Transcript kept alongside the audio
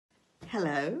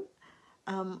Hello.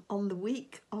 On the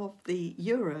week of the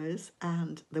Euros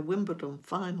and the Wimbledon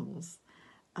finals,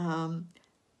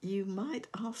 you might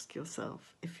ask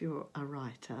yourself, if you're a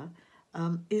writer,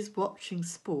 is watching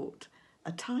sport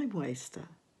a time waster?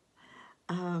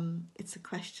 It's a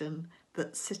question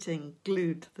that sitting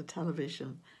glued to the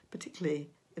television, particularly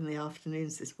in the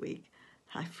afternoons this week,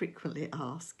 I frequently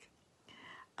ask.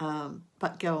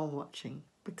 But go on watching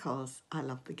because I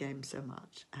love the game so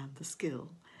much and the skill.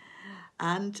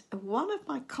 And one of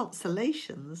my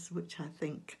consolations, which I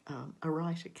think a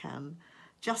writer can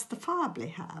justifiably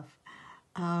have,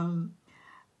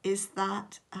 is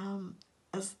that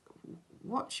as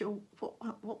what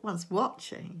one's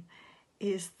watching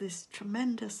is this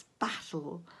tremendous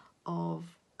battle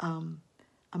of a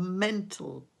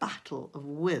mental battle of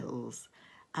wills,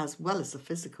 as well as a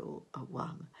physical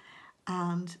one,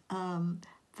 and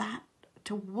that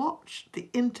to watch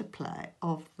the interplay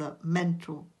of the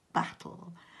mental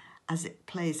battle as it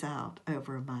plays out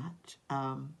over a match,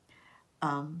 and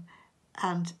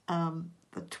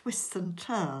the twists and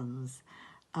turns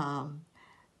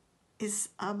is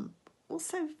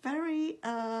also very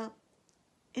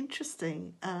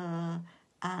interesting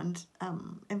and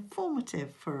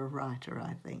informative for a writer,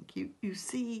 I think. You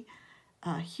see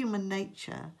human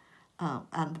nature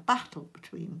and the battle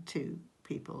between two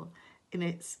people in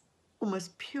its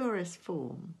almost purest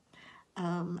form.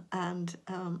 And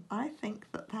I think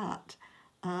that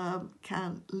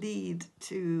can lead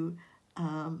to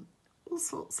all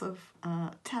sorts of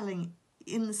telling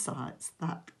insights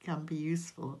that can be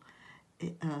useful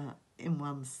in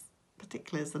one's,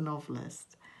 particularly as a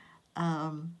novelist.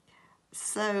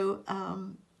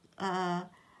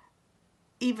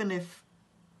 Even if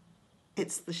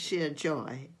it's the sheer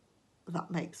joy that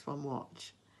makes one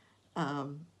watch,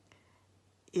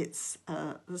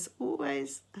 there's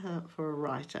always, for a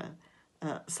writer,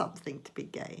 something to be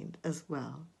gained as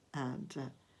well.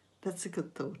 And that's a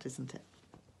good thought, isn't it?